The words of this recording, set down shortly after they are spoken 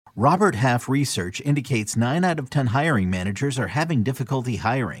Robert Half research indicates 9 out of 10 hiring managers are having difficulty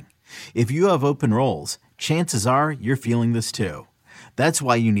hiring. If you have open roles, chances are you're feeling this too. That's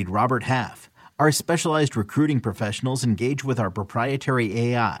why you need Robert Half. Our specialized recruiting professionals engage with our proprietary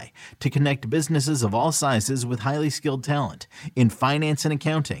AI to connect businesses of all sizes with highly skilled talent in finance and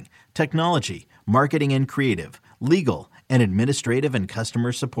accounting, technology, marketing and creative, legal, and administrative and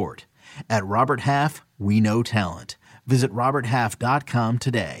customer support. At Robert Half, we know talent. Visit roberthalf.com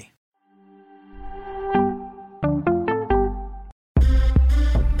today.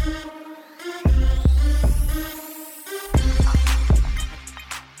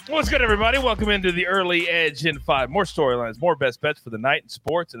 What's good, everybody? Welcome into the Early Edge in 5. More storylines, more best bets for the night in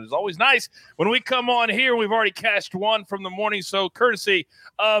sports. And it's always nice when we come on here. We've already cashed one from the morning, so courtesy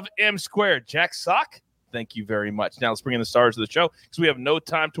of M Squared. Jack Sock, thank you very much. Now let's bring in the stars of the show because we have no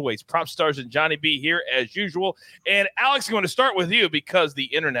time to waste. Prop Stars and Johnny B here as usual. And Alex, I'm going to start with you because the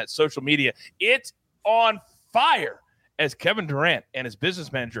internet, social media, it's on fire as Kevin Durant and his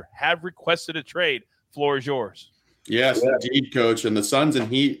business manager have requested a trade. Floor is yours. Yes, indeed, Coach. And the Suns and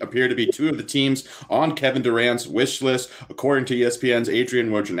Heat appear to be two of the teams on Kevin Durant's wish list, according to ESPN's Adrian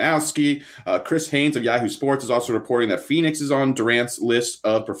Wojnarowski. Chris Haynes of Yahoo Sports is also reporting that Phoenix is on Durant's list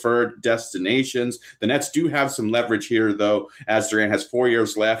of preferred destinations. The Nets do have some leverage here, though, as Durant has 4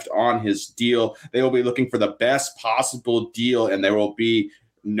 years left on his deal. They will be looking for the best possible deal, and there will be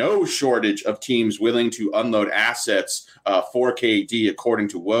no shortage of teams willing to unload assets for KD, according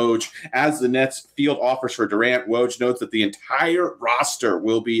to Woj. As the Nets field offers for Durant, Woj notes that the entire roster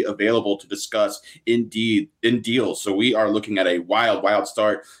will be available to discuss in deals. So we are looking at a wild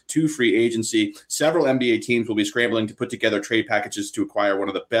start to free agency. Several NBA teams will be scrambling to put together trade packages to acquire one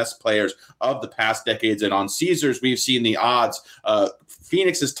of the best players of the past decades. And on Caesars, we've seen the odds,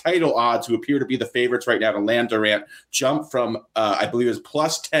 Phoenix's title odds, who appear to be the favorites right now to land Durant, jump from, I believe it was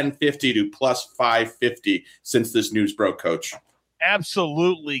plus 1050 to plus 550 since this news broke, Coach.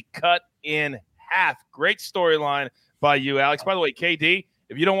 Absolutely cut in half. Great storyline by you, Alex. By the way, KD,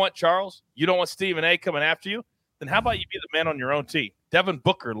 if you don't want Charles, you don't want Stephen A coming after you, then how about you be the man on your own team? Devin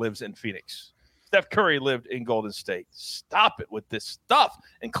Booker lives in Phoenix. Steph Curry lived in Golden State. Stop it with this stuff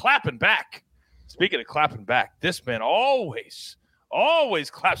and clapping back. Speaking of clapping back, this man always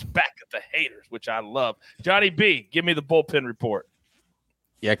claps back at the haters, which I love. Johnny B, give me the bullpen report.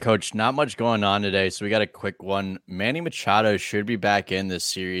 Yeah, Coach, not much going on today, so we got a quick one. Manny Machado should be back in this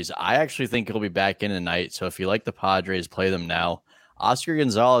series. I actually think he'll be back in tonight, so if you like the Padres, play them now. Oscar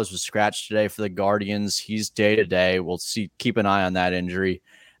Gonzalez was scratched today for the Guardians. He's day-to-day. We'll keep an eye on that injury.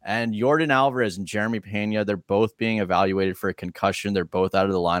 And Yordan Alvarez and Jeremy Pena, they're both being evaluated for a concussion. They're both out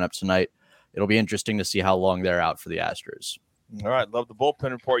of the lineup tonight. It'll be interesting to see how long they're out for the Astros. All right, love the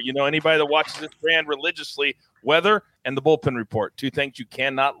bullpen report. You know, anybody that watches this brand religiously, weather and the bullpen report, two things you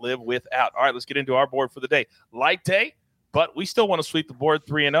cannot live without. All right, let's get into our board for the day. Light day, but we still want to sweep the board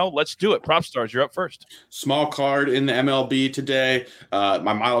 3-0. Let's do it. Prop Stars, you're up first. Small card in the MLB today.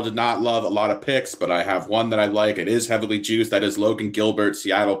 My model did not love a lot of picks, but I have one that I like. It is heavily juiced. That is Logan Gilbert,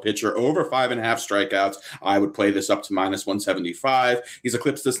 Seattle pitcher, over 5.5 strikeouts. I would play this up to minus 175. He's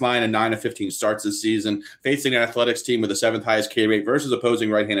eclipsed this line in 9 of 15 starts this season, facing an Athletics team with the 7th highest K rate versus opposing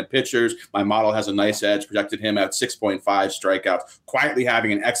right-handed pitchers. My model has a nice edge, projected him at 6.5 strikeouts, quietly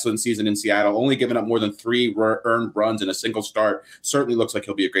having an excellent season in Seattle, only giving up more than 3 earned runs in a single start. Certainly looks like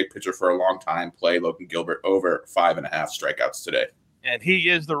he'll be a great pitcher for a long time. Play Logan Gilbert over 5.5 strikeouts today. And he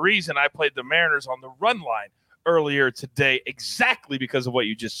is the reason I played the Mariners on the run line earlier today, exactly because of what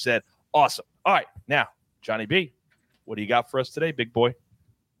you just said. Awesome. All right, now, Johnny B, what do you got for us today, big boy?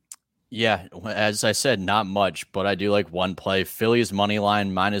 Yeah, as I said, not much, but I do like one play. Phillies money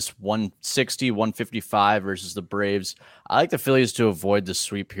line minus 160, 155 versus the Braves. I like the Phillies to avoid the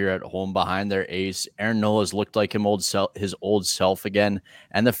sweep here at home behind their ace. Aaron Nola's looked like his old self again,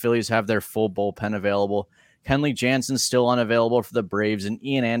 and the Phillies have their full bullpen available. Kenley Jansen's still unavailable for the Braves, and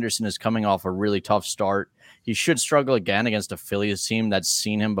Ian Anderson is coming off a really tough start. He should struggle again against a Phillies team that's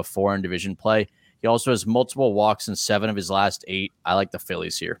seen him before in division play. He also has multiple walks in 7 of his last 8. I like the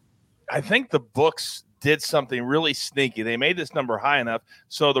Phillies here. I think the books did something really sneaky. They made this number high enough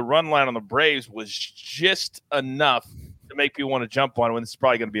so the run line on the Braves was just enough to make people want to jump on when this is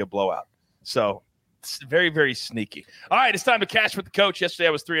probably going to be a blowout. So it's very, very sneaky. All right, it's time to cash with the coach. Yesterday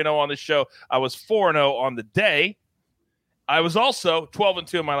I was 3-0 on this show. I was 4-0 on the day. I was also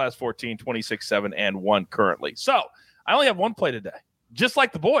 12-2 in my last 14, 26-7 and 1 currently. So I only have one play today. Just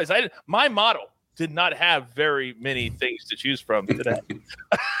like the boys, my model did not have very many things to choose from today.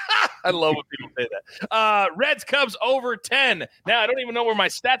 I love when people say that. Reds Cubs over 10. Now, I don't even know where my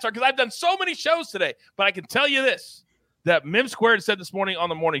stats are because I've done so many shows today, but I can tell you this. that Mim Squared said this morning on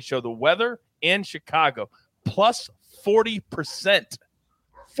the morning show, the weather in Chicago, plus 40%.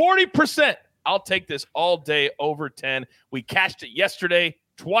 40%. I'll take this all day over 10. We cashed it yesterday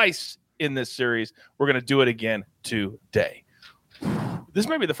twice in this series. We're going to do it again today. This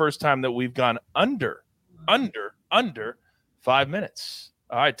may be the first time that we've gone under 5 minutes.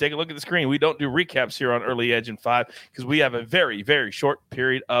 All right, take a look at the screen. We don't do recaps here on Early Edge in 5 because we have a very, very short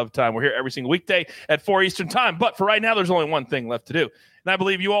period of time. We're here every single weekday at 4 Eastern time. But for right now, there's only one thing left to do. And I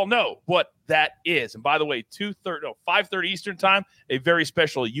believe you all know what that is. And by the way, 5:30 Eastern time, a very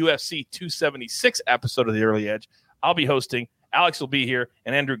special UFC 276 episode of the Early Edge. I'll be hosting. Alex will be here,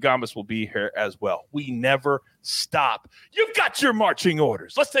 and Andrew Gambas will be here as well. We never stop. You've got your marching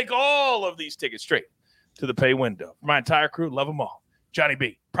orders. Let's take all of these tickets straight to the pay window. My entire crew, love them all. Johnny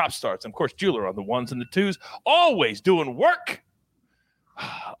B, Prop Stars, and of course, Jeweler on the ones and the twos, always doing work.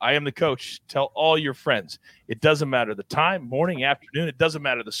 I am the coach. Tell all your friends. It doesn't matter the time, morning, afternoon. It doesn't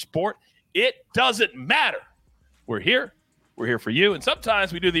matter the sport. It doesn't matter. We're here. We're here for you. And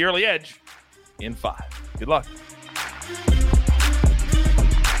sometimes we do the Early Edge in 5. Good luck.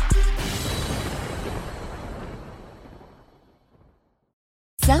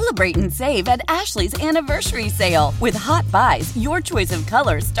 Celebrate and save at Ashley's Anniversary Sale. With Hot Buys, your choice of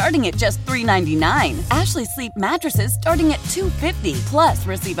colors starting at just $3.99. Ashley Sleep mattresses starting at $2.50. Plus,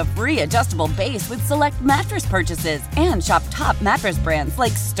 receive a free adjustable base with select mattress purchases. And shop top mattress brands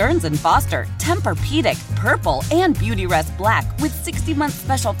like Stearns & Foster, Tempur-Pedic, Purple, and Beautyrest Black with 60-month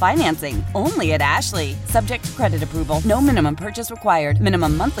special financing. Only at Ashley. Subject to credit approval. No minimum purchase required.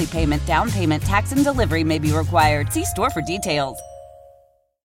 Minimum monthly payment, down payment, tax, and delivery may be required. See store for details.